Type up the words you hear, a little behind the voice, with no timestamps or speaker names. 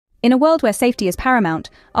In a world where safety is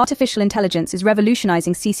paramount, artificial intelligence is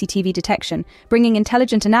revolutionizing CCTV detection, bringing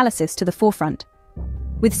intelligent analysis to the forefront.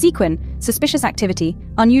 With Sekuen, suspicious activity,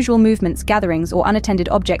 unusual movements, gatherings, or unattended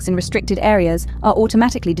objects in restricted areas are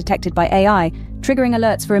automatically detected by AI, triggering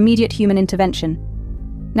alerts for immediate human intervention.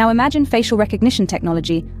 Now imagine facial recognition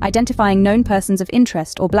technology identifying known persons of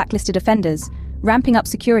interest or blacklisted offenders, ramping up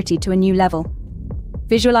security to a new level.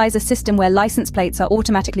 Visualize a system where license plates are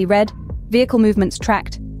automatically read, vehicle movements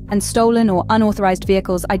tracked, and stolen or unauthorized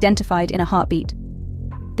vehicles identified in a heartbeat.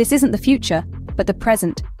 This isn't the future, but the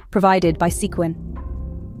present, provided by Sekuen.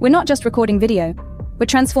 We're not just recording video, we're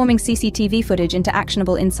transforming CCTV footage into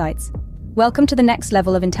actionable insights. Welcome to the next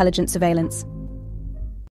level of intelligent surveillance.